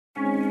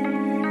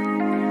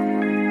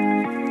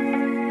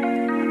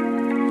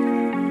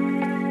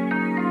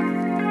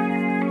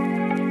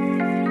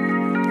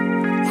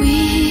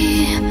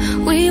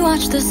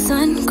watch the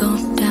sun go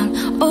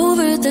down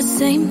over the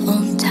same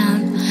old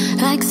town,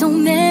 like so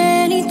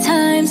many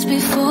times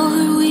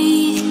before.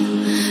 We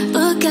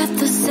look at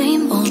the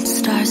same old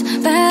stars,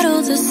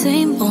 battle the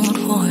same old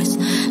wars,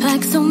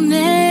 like so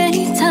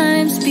many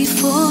times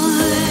before.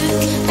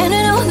 And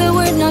I know that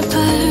we're not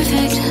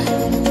perfect,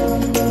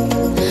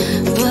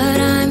 but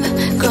I'm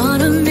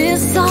gonna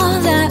miss all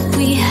that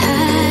we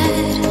had.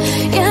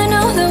 Yeah, I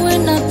know that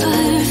we're not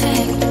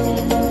perfect,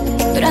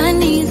 but I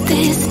need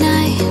this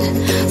night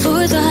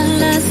for the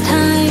last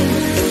time.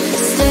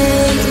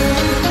 Stay,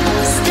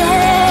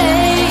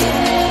 stay.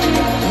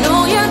 No,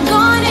 you're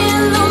gone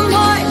in the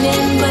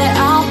morning, but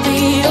I'll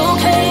be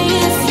okay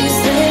if you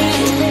stay.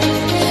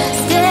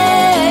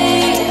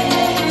 Stay.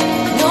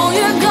 No,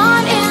 you're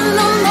gone in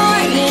the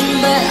morning,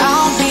 but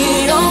I'll be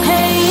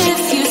okay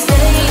if you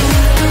stay.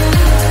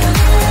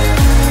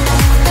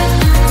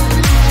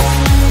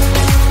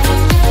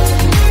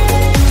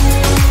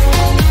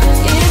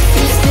 If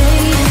you stay.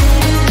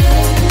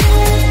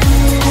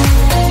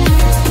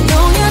 No,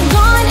 you're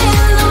gone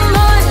in the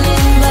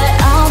morning, but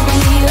I'll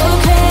be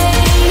okay.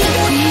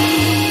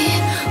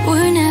 We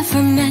were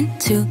never meant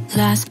to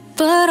last,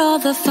 but all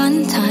the fun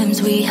times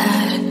we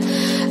had,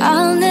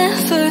 I'll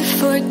never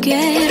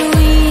forget.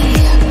 We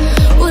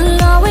will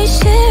always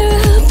share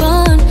a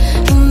bond,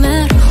 no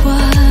matter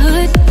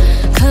what,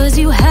 'cause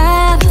you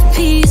have a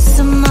piece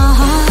of my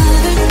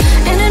heart.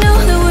 And I know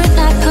that we're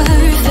not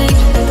perfect,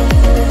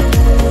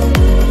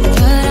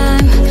 but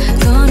I'm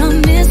gonna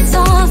miss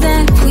all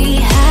that we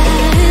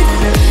had.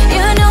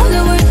 Yeah, I know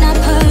that we're not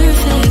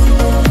perfect,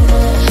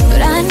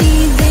 but I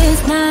need this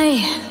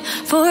night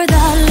for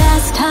the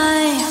last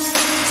time.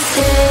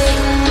 Stay,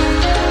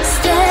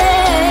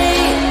 stay.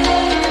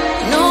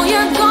 No,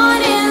 you're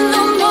gone in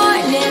the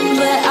morning,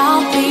 but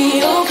I'll be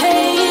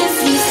okay if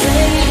you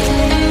stay.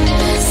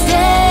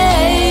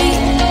 Stay.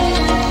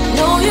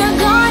 No, you're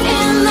gone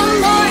in the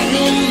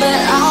morning, but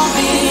I'll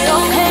be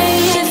okay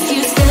if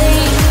you stay.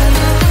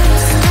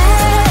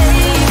 Stay.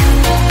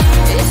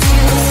 If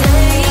you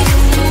stay.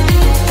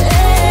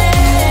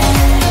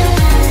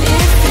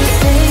 If you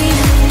stay.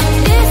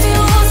 If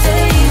you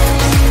stay.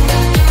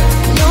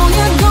 No,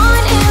 you're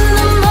gone in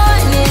the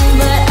morning,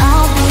 but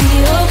I'll be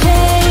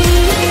okay.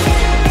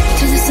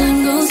 Till the sun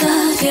goes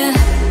up, yeah,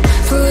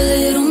 for a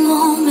little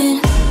moment.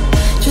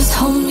 Just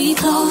hold me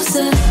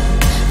closer,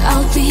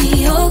 I'll be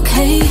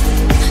okay.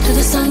 Till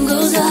the sun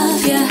goes up,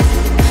 yeah,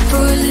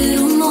 for a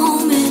little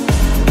moment.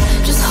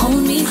 Just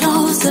hold me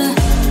closer,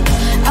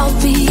 I'll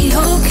be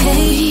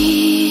okay.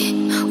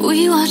 We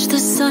watch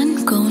the sun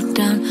go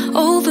down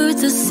over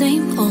the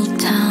same old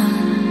town.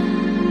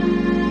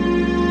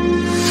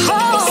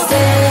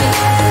 Stay,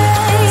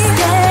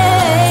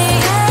 stay.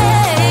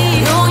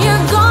 No,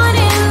 you're gone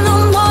in the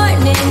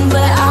morning,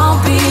 but I'll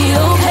be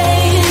okay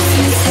if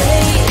you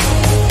stay.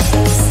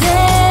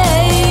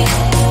 Stay.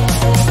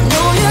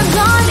 No, you're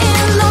gone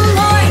in the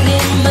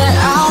morning, but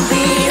I'll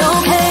be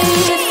okay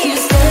if you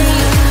stay.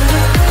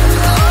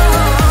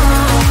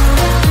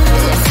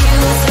 If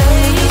you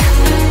stay.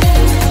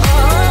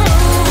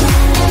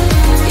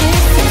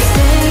 If you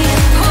stay.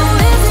 Oh,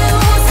 if you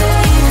stay.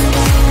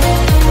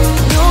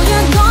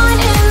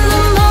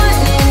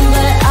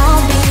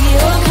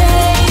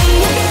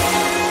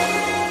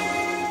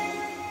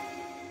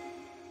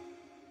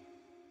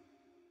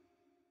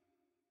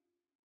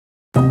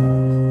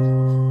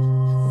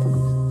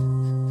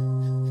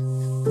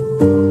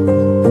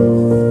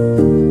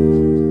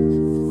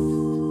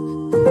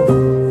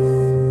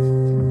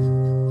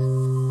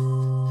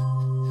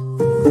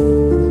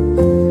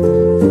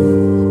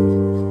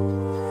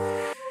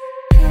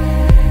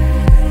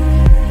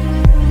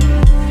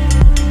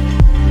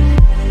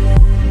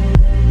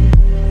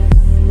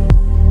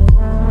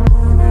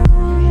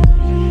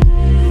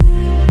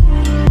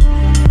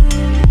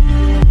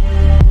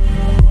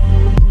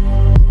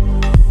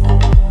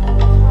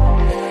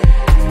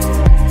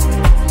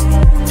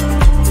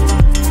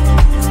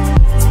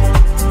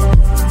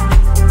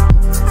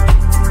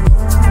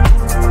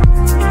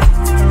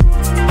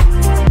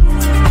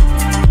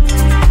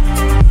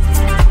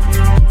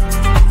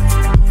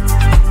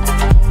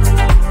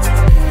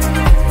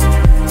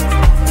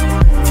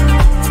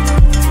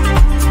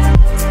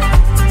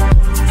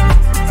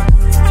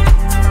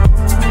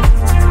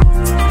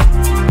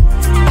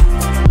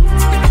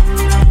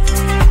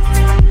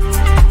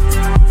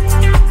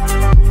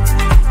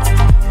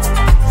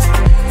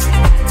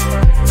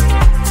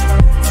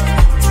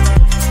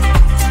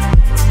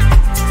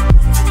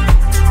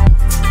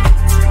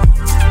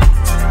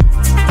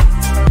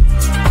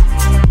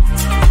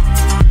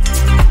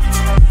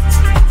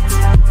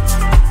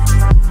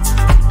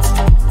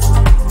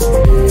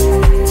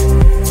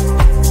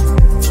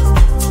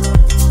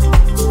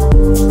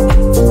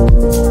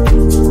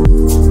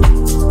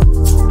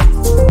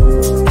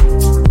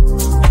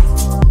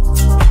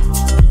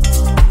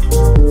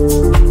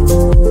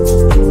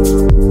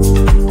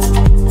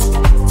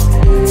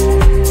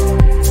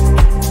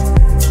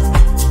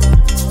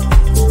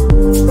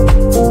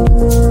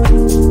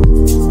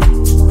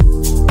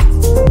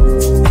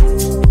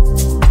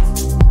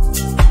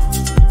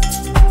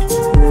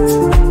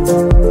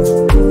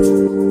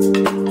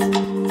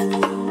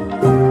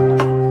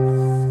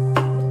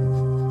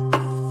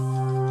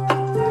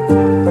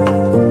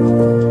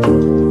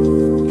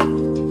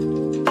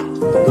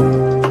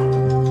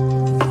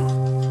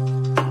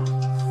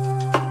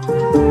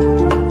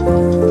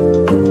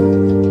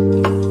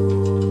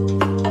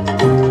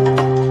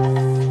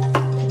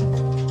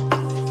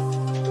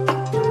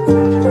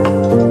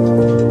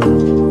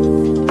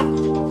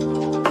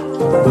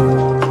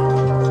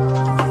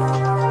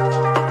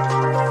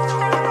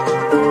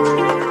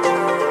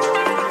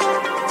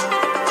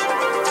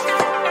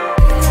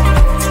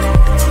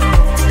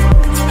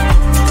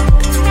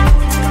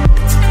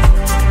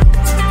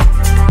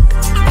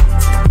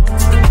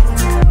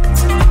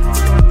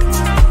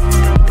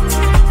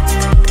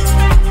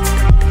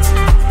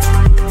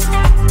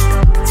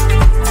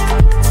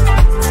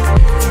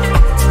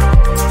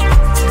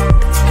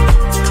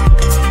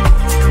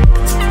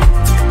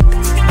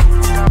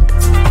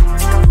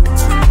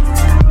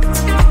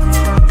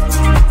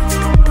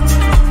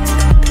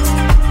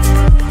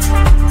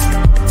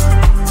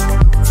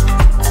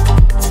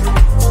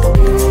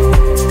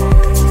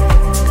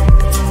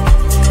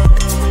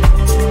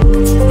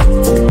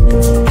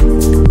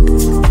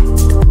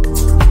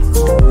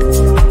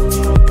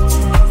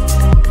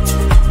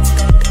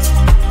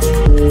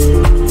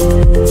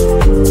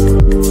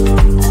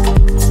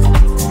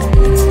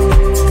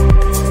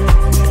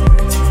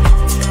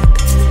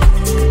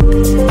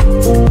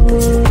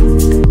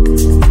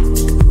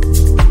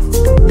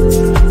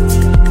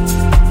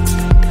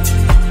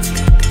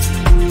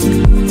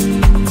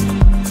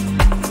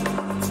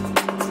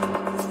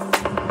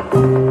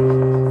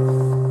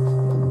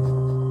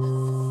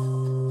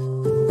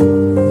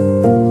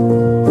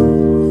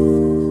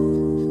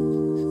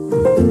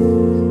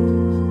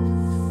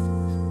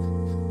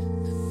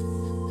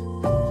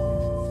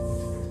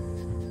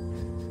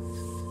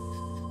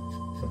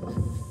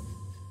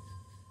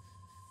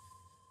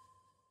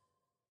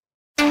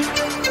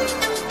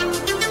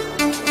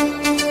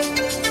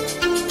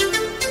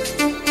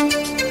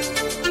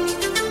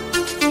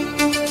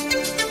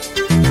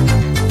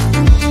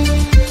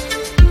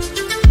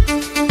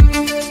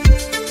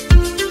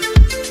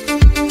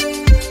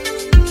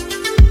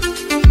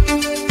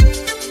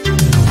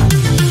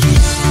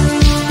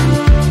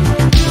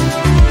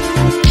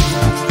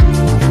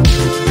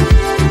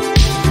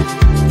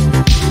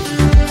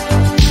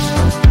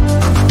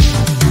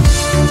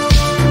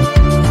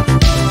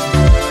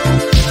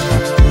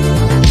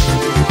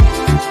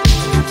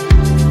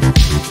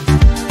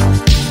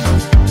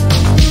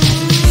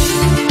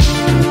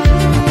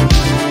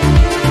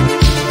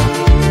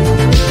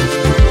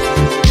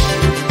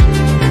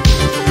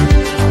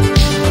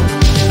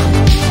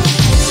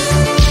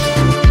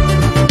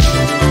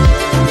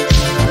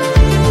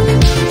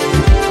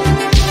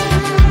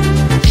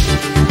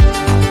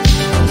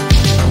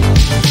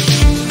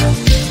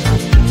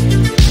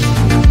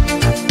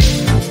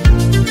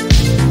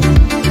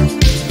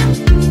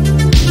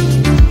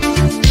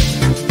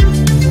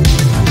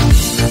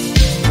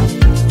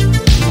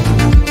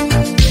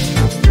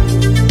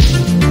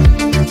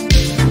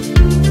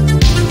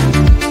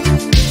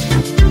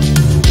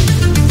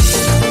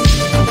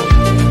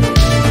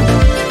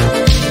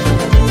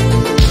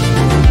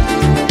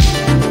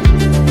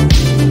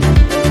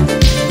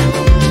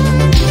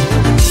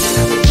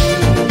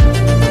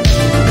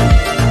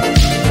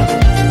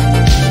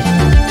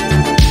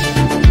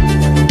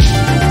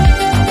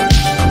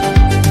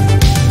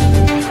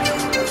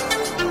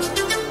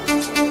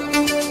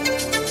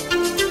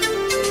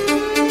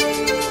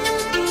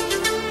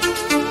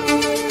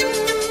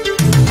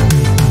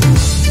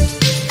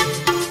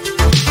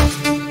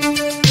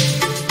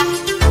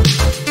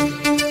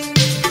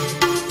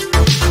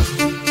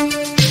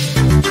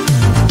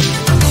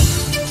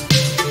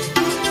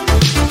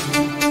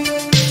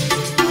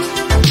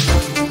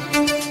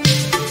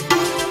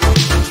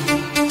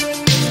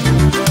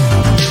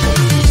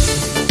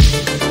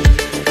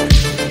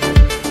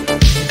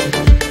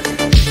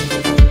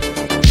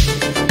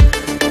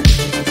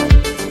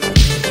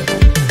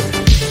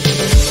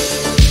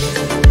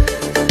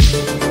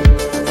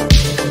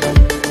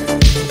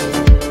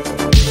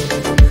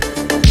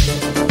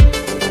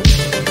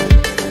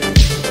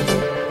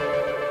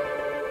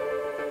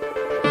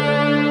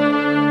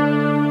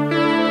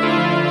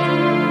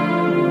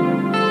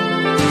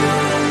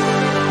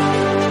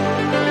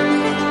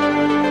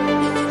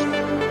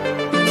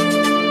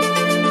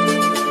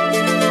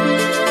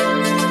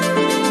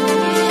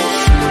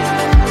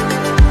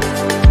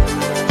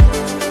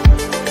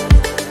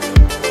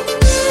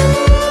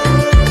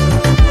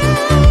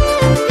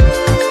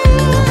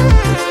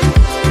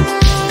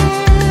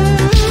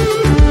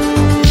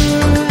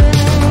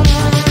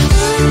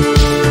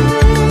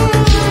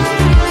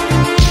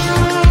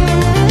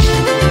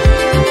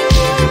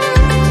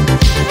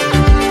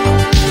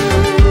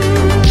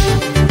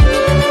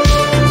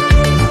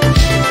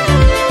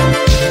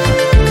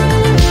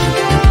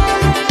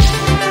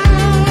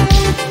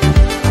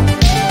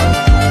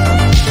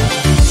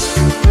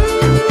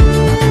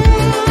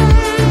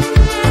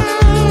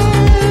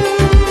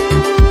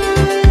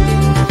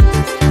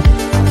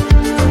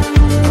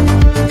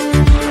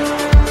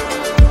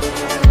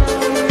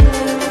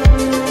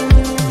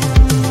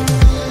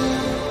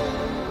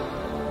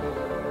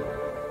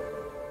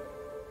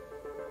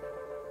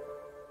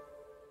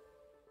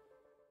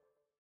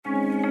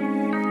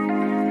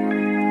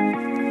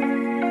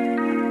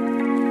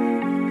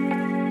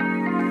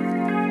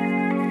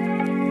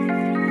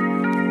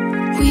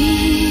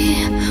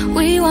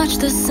 watch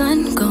the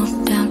sun go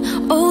down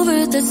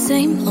over the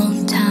same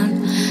old town,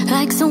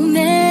 like so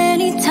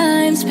many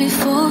times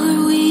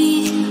before.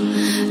 We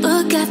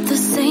look at the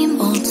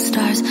same old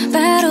stars,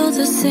 battle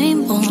the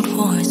same old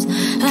wars,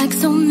 like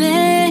so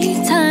many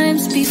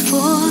times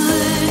before.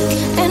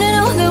 And I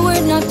know that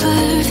we're not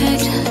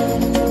perfect,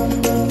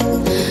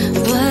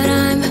 but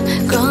I'm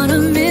gonna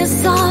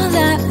miss all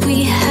that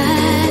we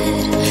had.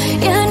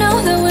 Yeah, I know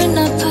that we're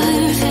not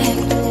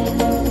perfect,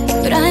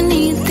 but I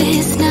need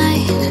this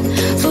night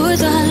for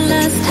the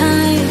last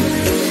time.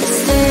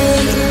 Stay,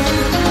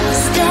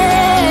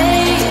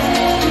 stay.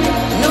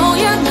 No,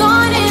 you're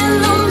gone in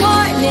the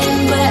morning,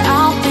 but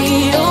I'll be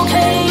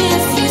okay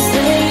if you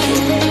stay.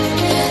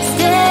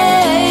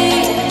 Stay.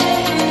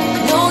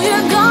 No,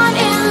 you're gone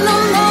in the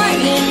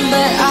morning,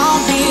 but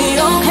I'll be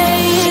okay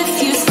if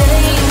you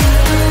stay.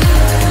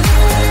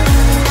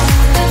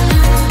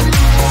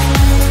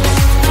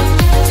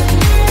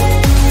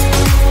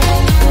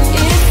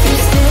 If you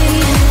stay.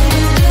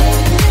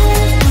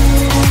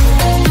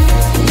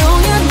 No,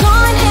 you're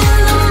gone in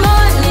the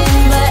morning,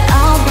 but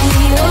I'll be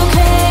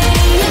okay.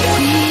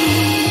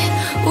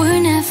 We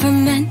were never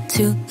meant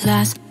to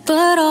last,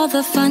 but all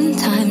the fun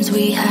times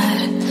we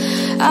had,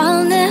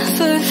 I'll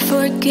never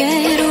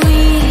forget. We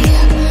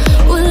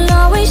will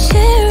always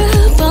share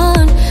a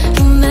bond,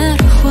 no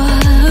matter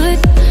what,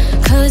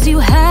 'cause you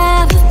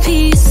have a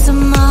piece of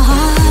my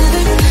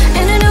heart.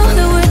 And I know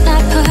that we're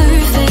not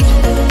perfect,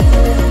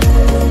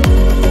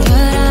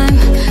 but I'm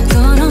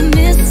gonna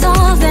miss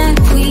all that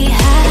we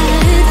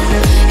had.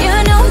 Yeah,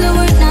 I know that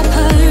we're not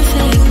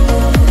perfect,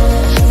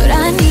 but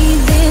I need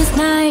this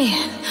night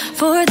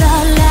for the